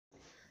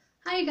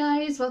Hi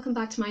guys, welcome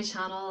back to my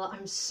channel.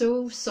 I'm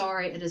so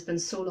sorry it has been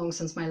so long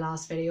since my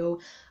last video.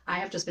 I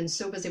have just been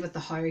so busy with the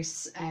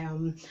house. I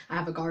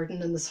have a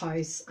garden in this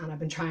house and I've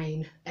been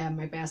trying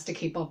my best to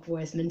keep up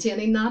with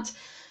maintaining that.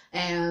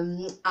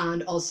 And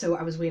also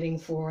I was waiting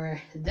for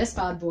this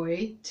bad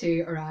boy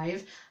to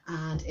arrive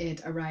and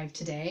it arrived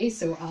today.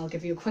 So I'll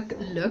give you a quick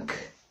look.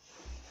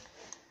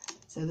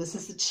 So this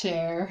is the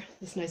chair,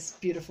 this nice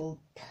beautiful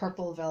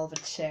purple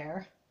velvet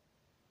chair.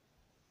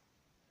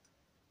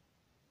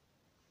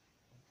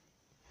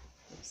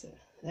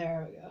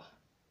 There we go.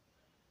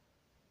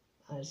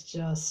 That's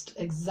just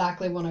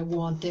exactly what I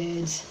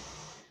wanted.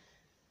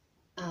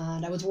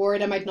 And I was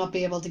worried I might not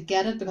be able to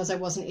get it because I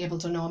wasn't able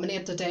to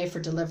nominate the day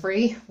for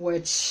delivery,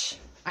 which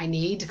I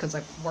need because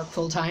I work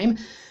full time.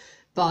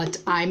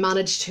 But I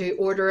managed to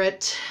order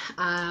it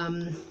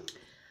and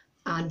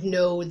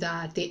know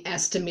that the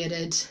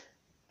estimated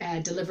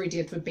delivery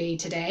date would be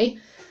today.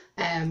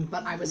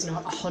 But I was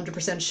not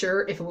 100%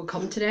 sure if it would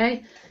come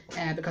today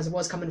because it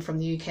was coming from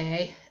the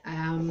UK.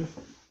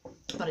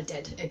 But it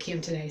did. It came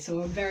today,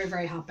 so I'm very,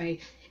 very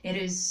happy. It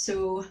is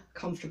so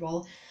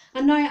comfortable,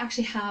 and now I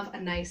actually have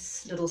a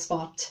nice little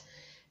spot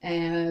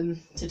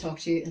to talk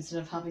to you instead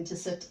of having to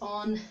sit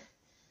on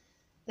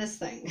this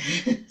thing.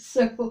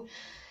 So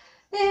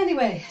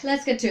anyway,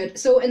 let's get to it.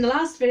 So in the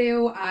last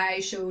video I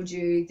showed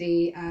you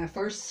the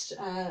first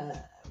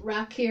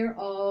rack here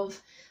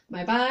of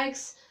my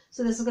bags.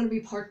 So this is going to be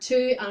part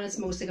 2, and it's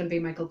mostly going to be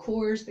Michael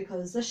Kors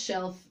because this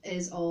shelf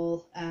is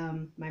all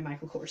my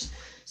Michael Kors.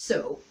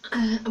 So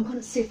I'm going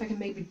to see if I can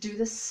maybe do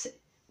this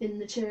in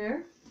the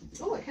chair.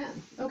 Oh, I can.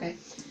 Okay.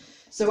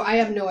 So I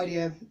have no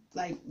idea,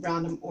 like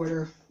random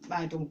order.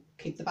 I don't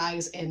keep the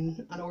bags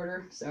in an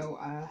order. So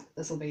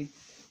this will be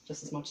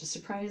just as much a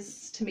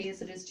surprise to me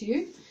as it is to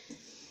you.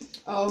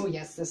 Oh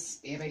yes, this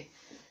baby.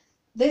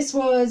 This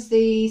was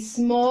the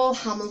small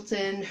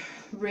Hamilton,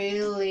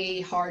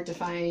 really hard to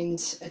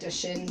find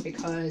edition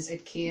because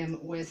it came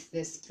with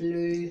this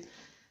blue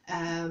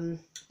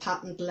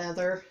patent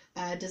leather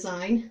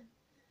design.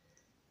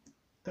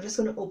 I'm just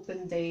going to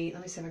open the,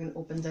 let me see if I can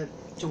open the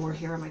door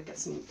here. I might get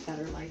some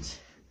better light.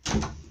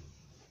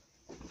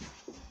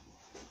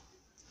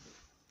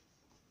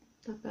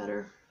 That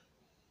better?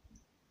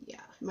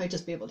 Yeah, I might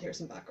just be able to hear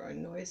some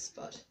background noise,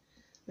 but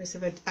let me see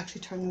if I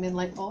actually turn the main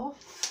light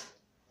off.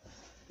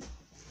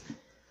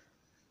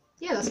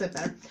 Yeah, that's a bit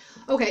better.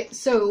 Okay,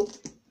 so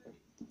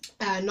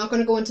I'm not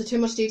going to go into too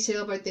much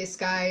detail about these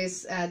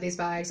guys, these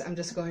bags. I'm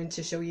just going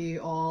to show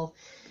you all.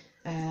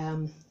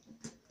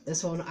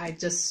 This one I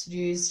just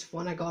used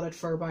when I got it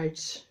for about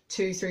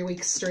 2-3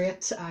 weeks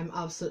straight. I'm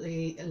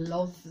absolutely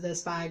love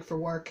this bag for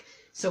work.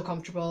 So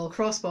comfortable,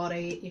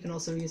 crossbody. You can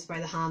also use it by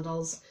the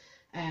handles.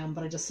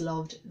 But I just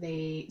loved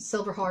the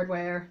silver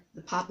hardware,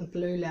 the patent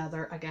blue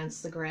leather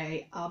against the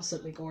grey.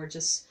 Absolutely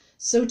gorgeous.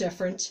 So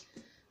different.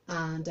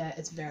 And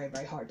it's very,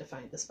 very hard to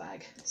find this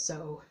bag,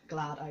 so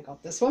glad I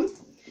got this one.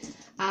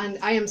 And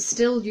I am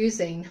still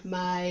using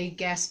my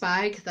guest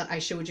bag that I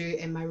showed you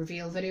in my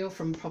reveal video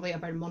from probably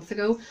about a month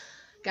ago.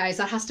 Guys,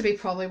 that has to be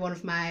probably one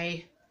of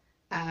my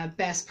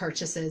best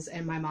purchases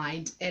in my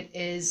mind. It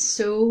is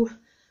so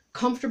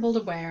comfortable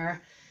to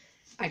wear.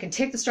 I can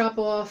take the strap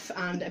off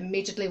and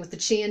immediately with the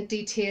chain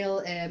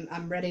detail,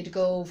 I'm ready to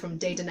go from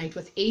day to night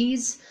with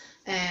ease.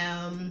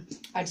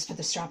 I just put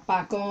the strap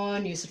back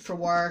on, use it for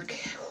work,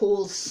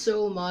 holds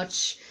so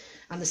much,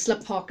 and the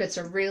slip pockets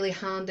are really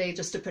handy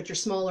just to put your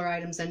smaller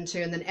items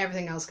into, and then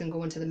everything else can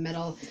go into the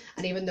middle.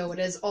 And even though it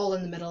is all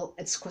in the middle,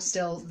 it's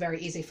still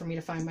very easy for me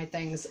to find my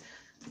things.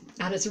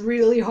 And it's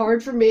really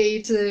hard for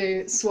me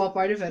to swap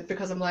out of it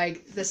because I'm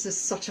like, this is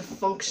such a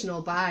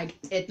functional bag.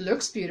 It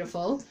looks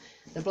beautiful,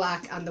 the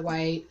black and the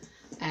white,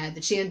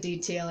 the chain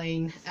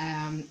detailing,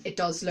 it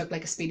does look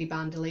like a Speedy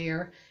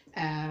bandolier.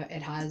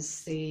 It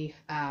has the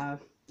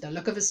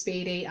look of a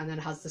Speedy, and then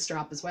it has the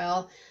strap as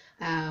well,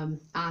 and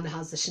it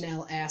has the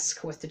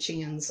Chanel-esque with the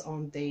chains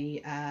on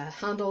the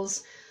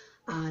handles,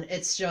 and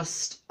it's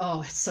just,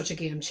 oh, it's such a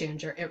game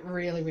changer. It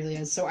really, really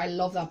is. So I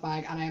love that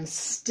bag and I am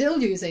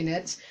still using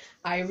it.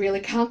 I really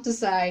can't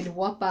decide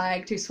what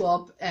bag to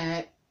swap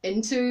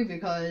into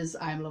because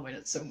I'm loving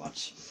it so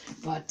much.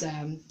 But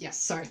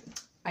yes, sorry,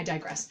 I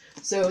digress.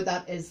 So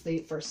that is the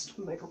first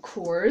Michael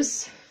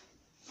Kors.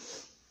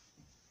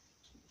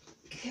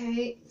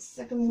 Okay,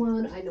 second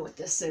one, I know what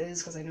this is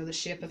because I know the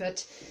shape of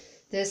it.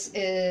 This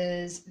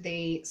is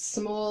the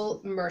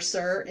small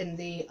Mercer in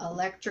the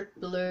electric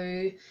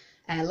blue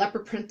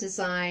leopard print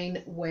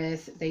design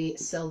with the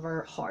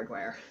silver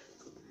hardware.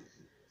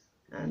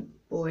 And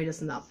boy,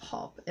 doesn't that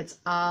pop. It's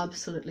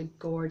absolutely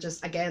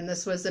gorgeous. Again,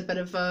 this was a bit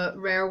of a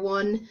rare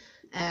one.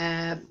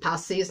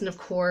 Past season, of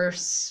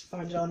course.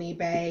 Found it on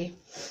eBay.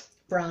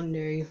 Brand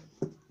new.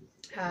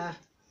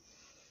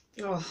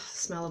 Oh, the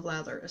smell of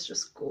leather is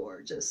just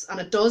gorgeous. And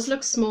it does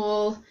look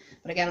small,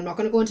 but again, I'm not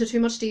going to go into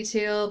too much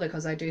detail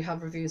because I do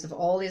have reviews of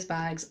all these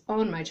bags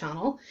on my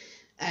channel.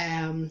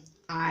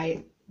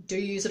 I do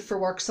use it for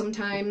work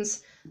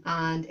sometimes,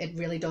 and it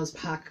really does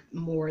pack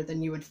more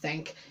than you would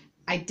think.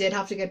 I did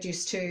have to get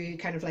used to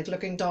kind of like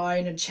looking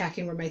down and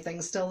checking were my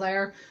things still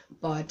there,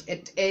 but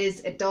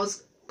it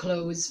does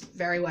close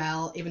very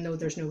well, even though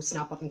there's no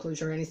snap button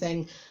closure or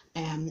anything.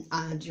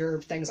 And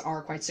your things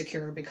are quite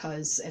secure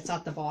because it's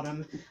at the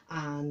bottom,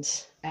 and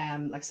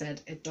like I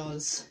said, it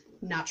does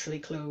naturally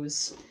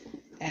close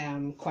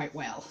quite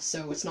well,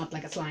 so it's not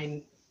like it's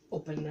lying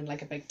open in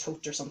like a big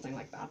tote or something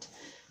like that.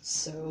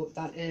 So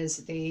that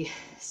is the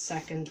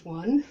second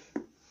one.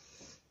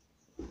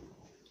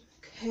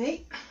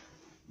 Okay.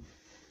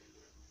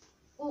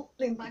 Oh,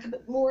 lean back a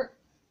bit more.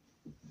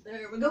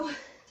 There we go.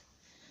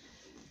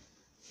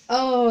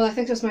 Oh, I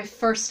think it was my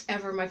first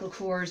ever Michael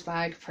Kors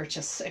bag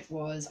purchase. It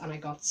was, and I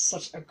got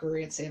such a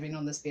great saving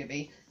on this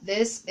baby.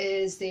 This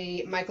is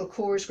the Michael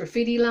Kors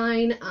graffiti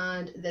line,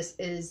 and this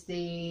is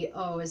the,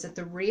 oh, is it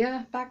the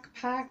Rhea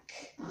backpack?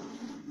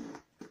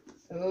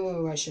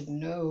 Oh, I should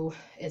know.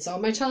 It's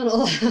on my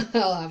channel.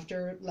 I'll have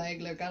to like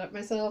look at it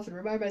myself and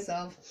remind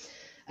myself.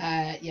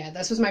 Yeah,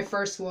 this was my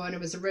first one. It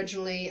was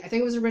originally, I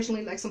think it was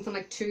originally like something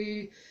like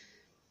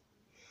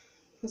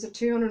was it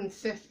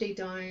 250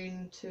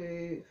 down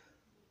to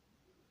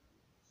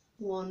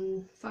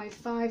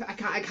 155?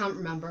 I can't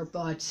remember,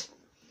 but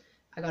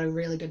I got a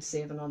really good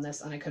saving on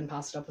this and I couldn't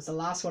pass it up. It was the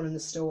last one in the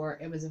store.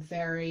 It was a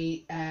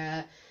very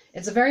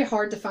it's a very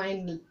hard to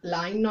find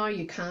line now.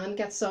 You can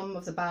get some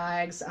of the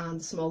bags and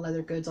the small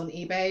leather goods on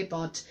eBay,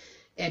 but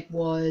it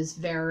was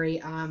very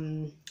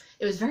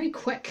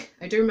quick.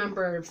 I do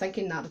remember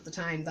thinking that at the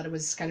time, that it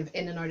was kind of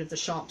in and out of the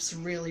shops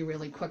really,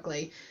 really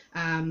quickly.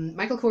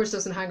 Michael Kors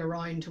doesn't hang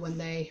around when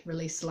they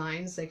release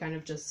lines. They kind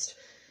of just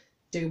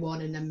do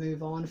one and then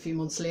move on a few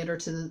months later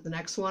to the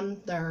next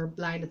one. Their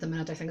line at the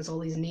minute, I think, is all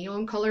these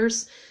neon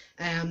colours.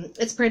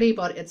 It's pretty,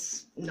 but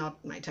it's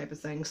not my type of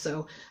thing.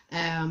 So,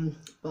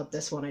 but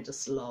this one I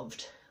just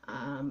loved,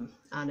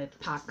 and it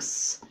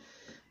packs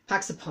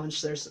a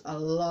punch. There's a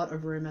lot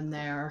of room in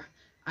there.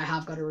 I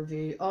have got a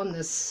review on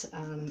this,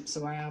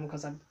 so I am,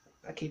 because I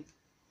keep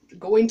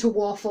going to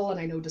waffle and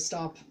I know to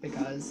stop,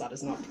 because that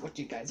is not what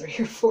you guys are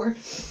here for.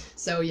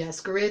 So yes,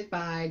 great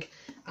bag,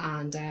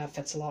 and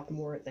fits a lot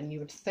more than you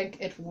would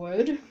think it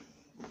would.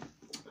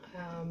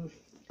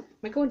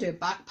 Might go and do a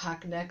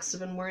backpack next.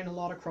 I've been wearing a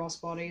lot of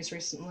crossbodies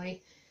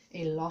recently,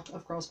 a lot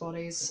of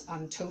crossbodies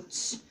and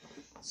totes,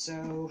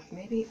 so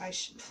maybe I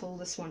should pull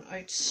this one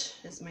out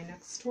as my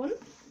next one.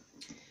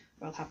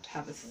 I'll have to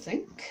have a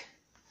think.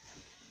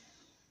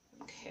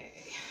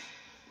 Okay,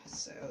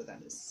 so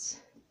that is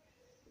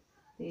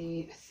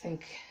the, I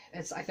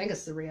think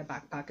it's the Rhea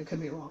backpack. I could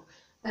be wrong.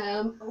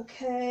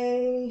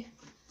 Okay.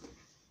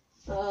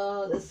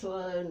 Oh, this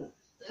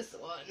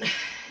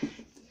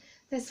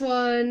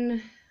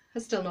one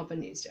has still not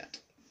been used yet,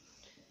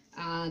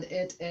 and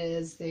it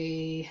is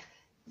the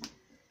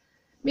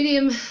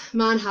medium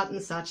Manhattan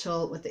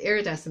satchel with the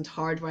iridescent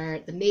hardware,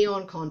 the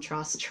neon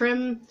contrast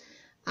trim,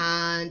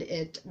 and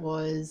it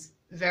was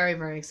very,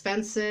 very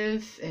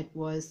expensive. It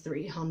was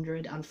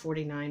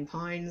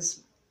 £349,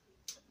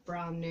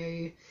 brand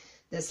new.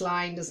 This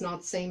line does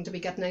not seem to be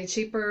getting any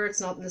cheaper.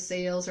 It's not in the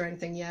sales or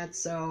anything yet,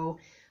 so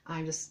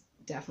I'm just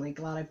definitely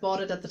glad I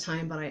bought it at the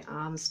time, but I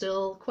am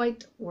still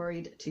quite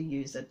worried to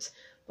use it.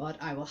 But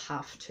I will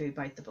have to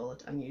bite the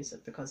bullet and use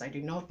it, because I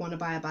do not want to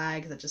buy a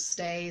bag that just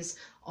stays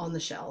on the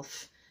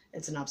shelf.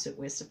 It's an absolute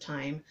waste of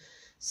time.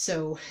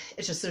 So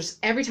it's just, there's,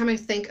 every time I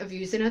think of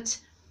using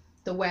it,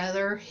 the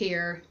weather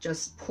here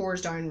just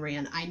pours down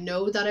rain. I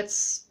know that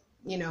it's,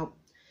 you know,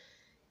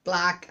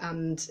 black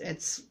and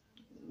it's,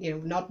 you know,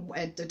 not,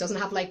 it doesn't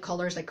have light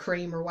colours like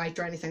cream or white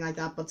or anything like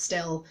that, but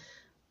still,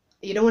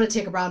 you don't want to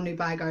take a brand new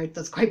bag out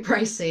that's quite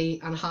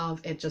pricey and have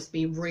it just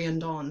be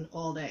rained on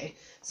all day.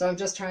 So I'm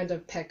just trying to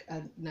pick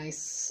a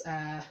nice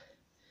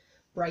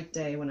bright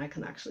day when I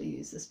can actually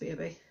use this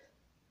baby.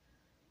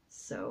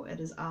 So it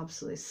is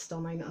absolutely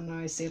stunning, and now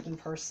I see it in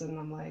person,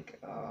 I'm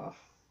like, oh,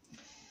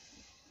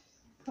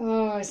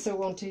 I so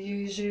want to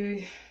use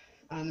you.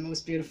 And the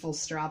most beautiful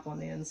strap on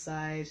the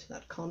inside,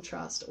 that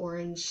contrast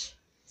orange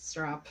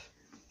strap,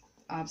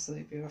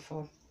 absolutely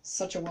beautiful.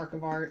 Such a work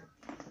of art.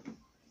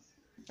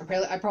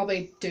 I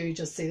probably do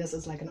just see this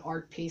as like an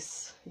art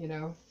piece, you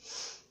know.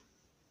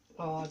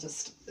 Oh,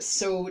 just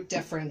so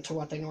different to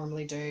what they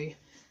normally do.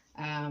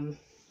 And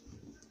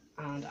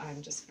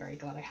I'm just very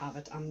glad I have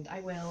it, and I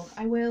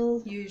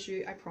will use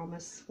you, I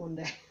promise, one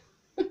day.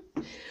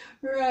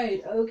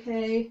 Right,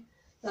 okay.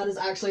 That is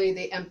actually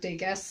the empty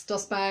guest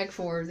dust bag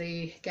for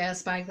the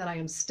guest bag that I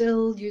am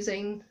still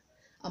using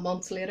a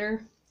month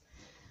later.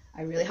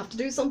 I really have to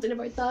do something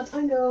about that,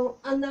 I know.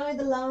 And now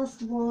the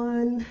last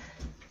one.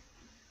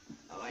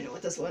 Oh, I know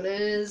what this one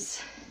is.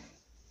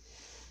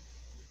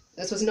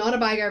 This was not a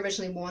bag I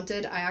originally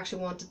wanted. I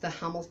actually wanted the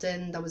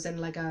Hamilton that was in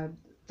like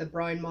the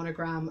brown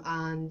monogram,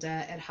 and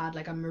it had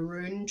like a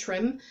maroon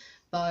trim,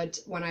 but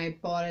when I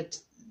bought it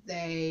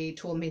they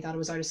told me that it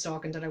was out of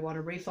stock, and did I want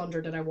a refund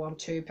or did I want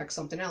to pick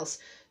something else.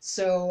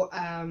 So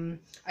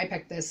I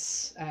picked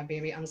this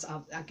baby, and it's,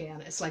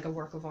 again, it's like a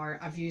work of art.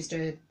 I've used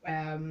it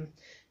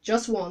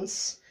just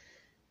once,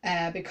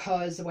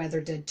 because the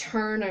weather did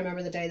turn. I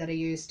remember the day that I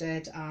used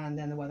it, and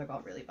then the weather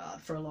got really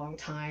bad for a long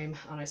time,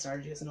 and I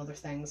started using other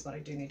things, but I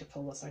do need to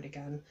pull this out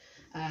again.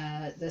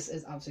 This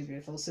is absolutely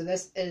beautiful. So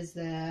this is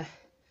the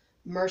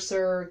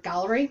Mercer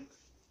Gallery,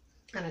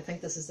 and I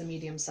think this is the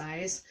medium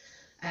size.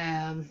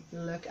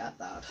 Look at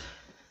that.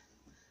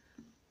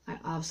 I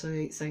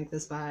absolutely think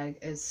this bag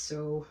is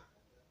so,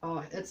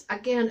 oh, it's,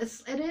 again,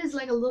 it is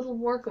like a little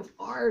work of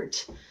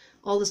art.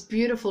 All this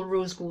beautiful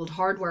rose gold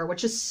hardware,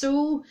 which is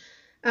so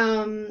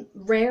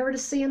rare to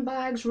see in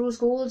bags. Rose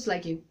golds,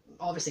 like, you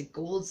obviously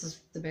gold's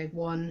is the big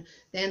one,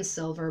 then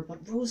silver,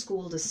 but rose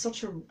gold is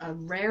such a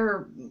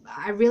rare,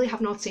 I really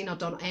have not seen it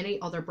done any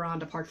other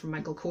brand apart from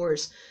Michael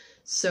Kors.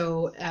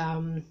 So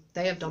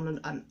they have done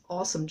an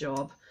awesome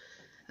job.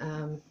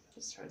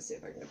 Just trying to see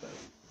if I can get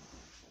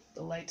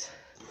the light.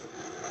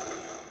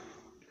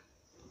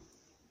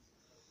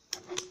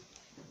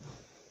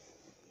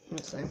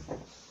 Let's see.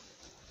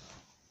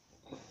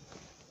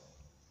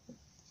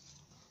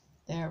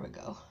 There we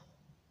go.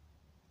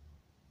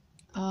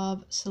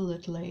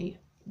 Absolutely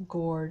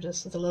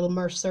gorgeous. With a little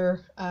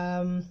Mercer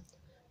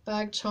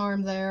bag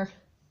charm there.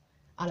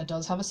 And it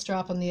does have a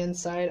strap on the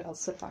inside. I'll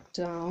sit back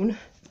down.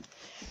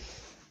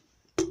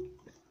 A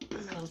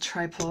little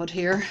tripod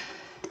here.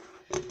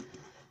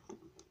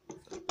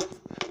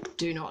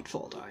 Do not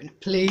fall down.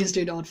 Please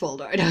do not fall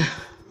down.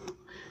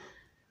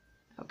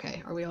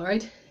 Okay, are we all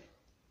right?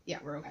 Yeah,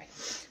 we're okay.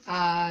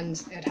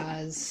 And it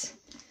has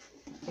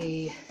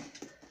the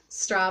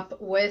strap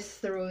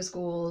with the rose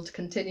gold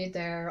continued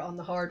there on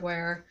the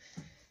hardware.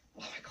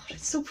 Oh my god,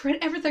 it's so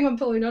pretty. Everything I'm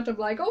pulling out, I'm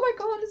like, oh my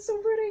god, it's so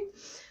pretty.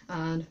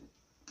 And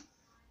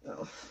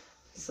oh,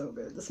 so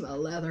good. The smell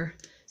of leather.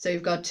 So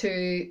you've got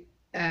two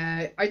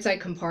outside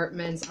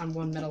compartments and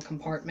one middle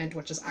compartment,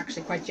 which is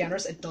actually quite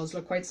generous. It does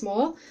look quite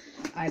small.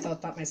 I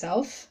thought that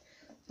myself,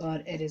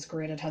 but it is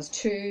great. It has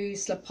two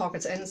slip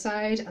pockets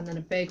inside and then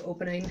a big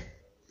opening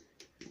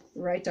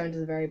right down to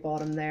the very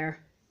bottom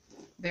there.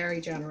 Very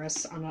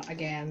generous, and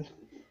again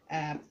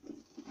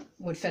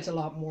would fit a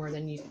lot more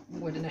than you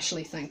would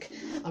initially think.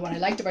 And what I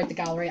liked about the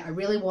gallery, I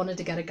really wanted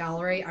to get a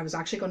gallery. I was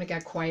actually going to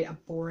get quite a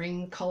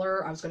boring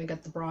color. I was going to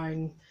get the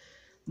brown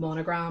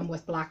monogram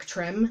with black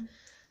trim,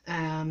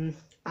 and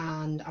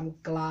I'm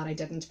glad I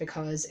didn't,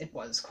 because it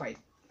was quite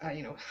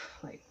you know,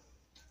 like,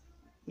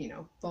 you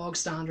know, bog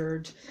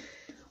standard,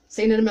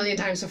 seen it a million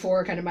times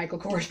before kind of Michael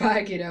Kors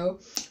bag, you know,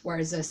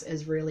 whereas this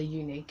is really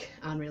unique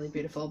and really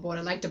beautiful. But what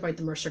I liked about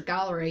the Mercer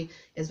Gallery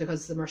is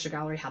because the Mercer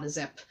Gallery had a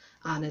zip,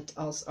 and it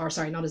also, or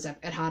sorry, not a zip,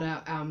 it had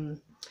a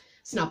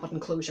snap button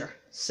closure,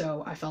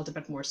 so I felt a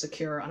bit more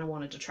secure, and I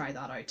wanted to try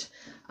that out.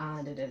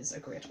 And it is a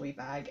great wee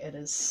bag. It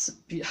is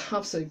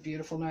absolutely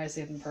beautiful. Now I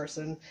see it in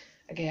person.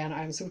 Again,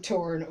 I'm so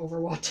torn over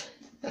what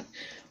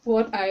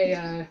what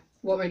my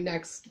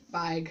next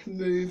bag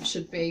move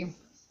should be.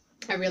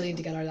 I really need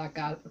to get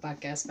out of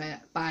that Guess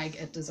bag.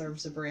 It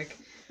deserves a break,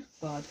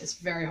 but it's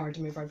very hard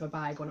to move out of a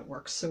bag when it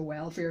works so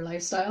well for your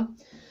lifestyle.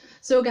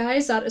 So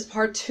guys, that is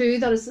part 2.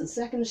 That is the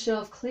second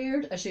shelf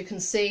cleared, as you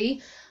can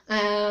see.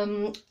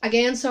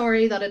 Again,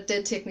 sorry that it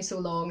did take me so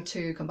long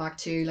to come back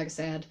to you. Like I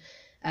said,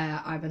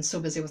 I've been so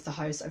busy with the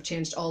house. I've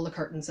changed all the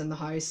curtains in the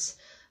house.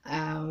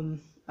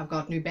 I've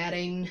got new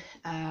bedding,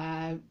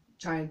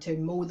 trying to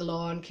mow the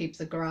lawn, keep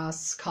the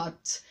grass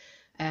cut,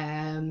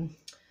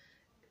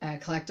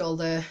 collect all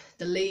the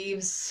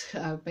leaves.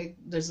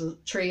 There's a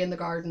tree in the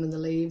garden and the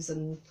leaves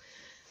and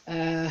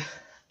the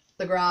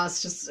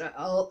grass, just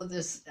all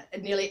this,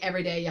 nearly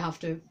every day you have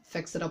to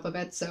fix it up a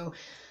bit. So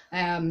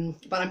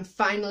but I'm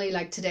finally,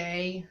 like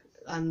today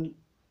and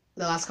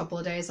the last couple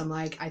of days, I'm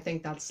like, I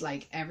think that's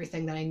like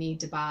everything that I need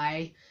to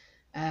buy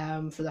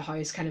for the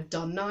house kind of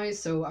done now.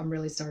 So I'm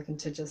really starting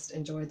to just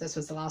enjoy it. This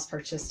was the last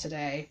purchase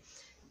today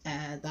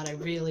that I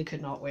really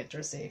could not wait to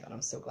receive, and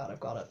I'm so glad I've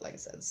got it. Like I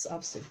said, it's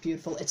absolutely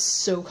beautiful. It's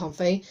so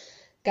comfy.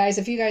 Guys,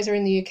 if you guys are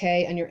in the UK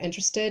and you're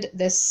interested,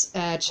 this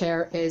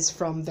chair is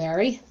from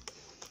very.co.uk,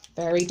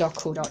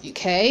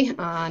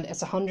 and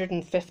it's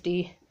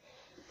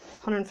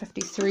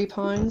 153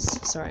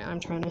 pounds. Sorry, I'm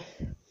trying to,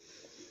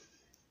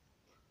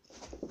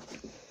 there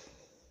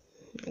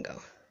we go.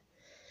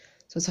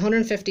 So it's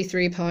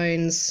 153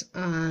 pounds,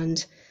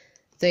 and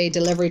the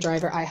delivery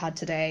driver I had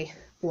today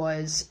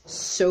was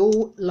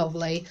so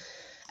lovely.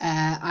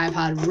 I've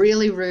had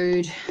really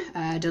rude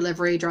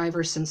delivery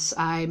drivers since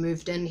I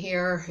moved in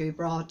here, who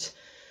brought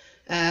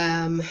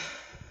the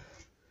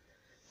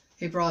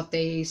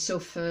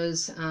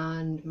sofas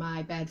and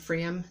my bed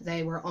frame.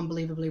 They were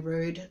unbelievably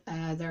rude.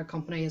 Their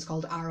company is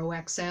called Arrow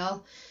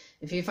XL.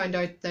 If you find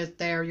out that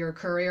they're your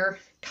courier,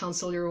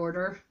 cancel your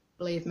order.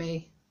 Believe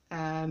me,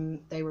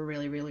 they were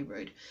really, really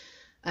rude.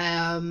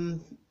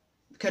 Couldn't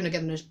have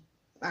given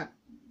a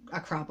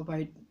crap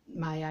about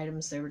my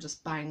items. They were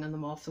just banging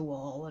them off the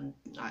wall, and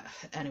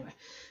anyway,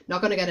 not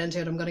going to get into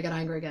it. I'm going to get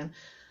angry again.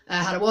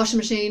 I had a washing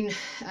machine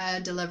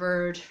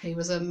delivered. He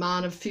was a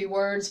man of few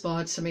words,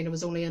 but I mean, it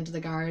was only into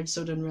the garage,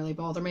 so it didn't really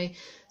bother me.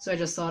 So I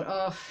just thought,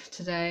 oh,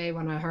 today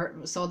when I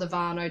saw the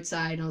van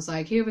outside, I was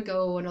like, here we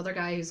go, another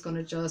guy who's going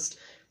to just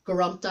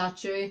grunt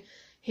at you.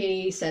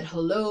 He said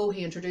hello,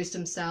 he introduced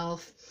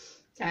himself.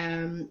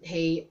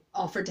 He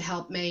offered to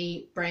help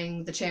me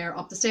bring the chair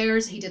up the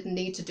stairs. He didn't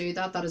need to do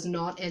that. That is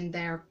not in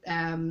their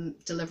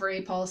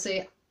delivery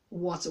policy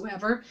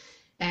whatsoever.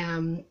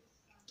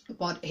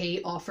 But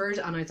he offered,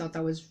 and I thought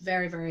that was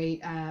very, very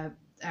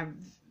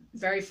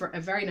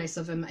nice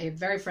of him. A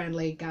very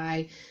friendly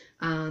guy,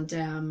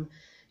 and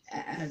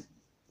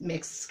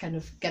makes kind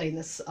of getting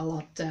this a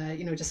lot,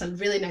 just a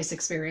really nice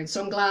experience.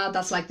 So I'm glad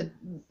that's like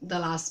the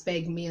last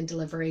big main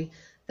delivery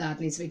that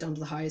needs to be done to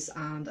the house,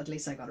 and at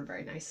least I got a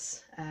very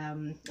nice,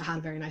 I had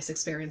a very nice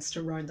experience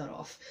to round that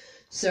off.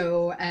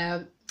 So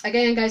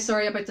again, guys,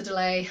 sorry about the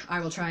delay. I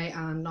will try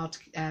and not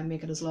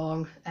make it as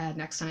long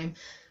next time,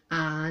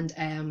 and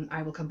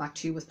I will come back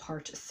to you with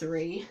part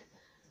 3,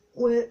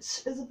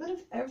 which is a bit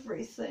of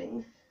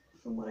everything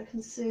from what I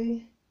can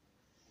see.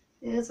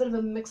 Yeah, it's a bit of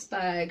a mixed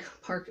bag,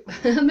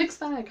 mixed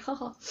bag,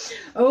 haha.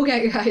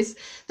 Okay, guys,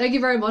 thank you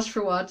very much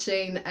for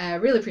watching.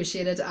 Really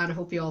appreciate it, and I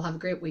hope you all have a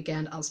great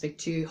weekend. I'll speak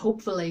to you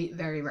hopefully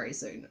very, very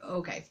soon.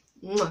 Okay,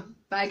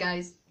 bye,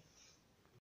 guys.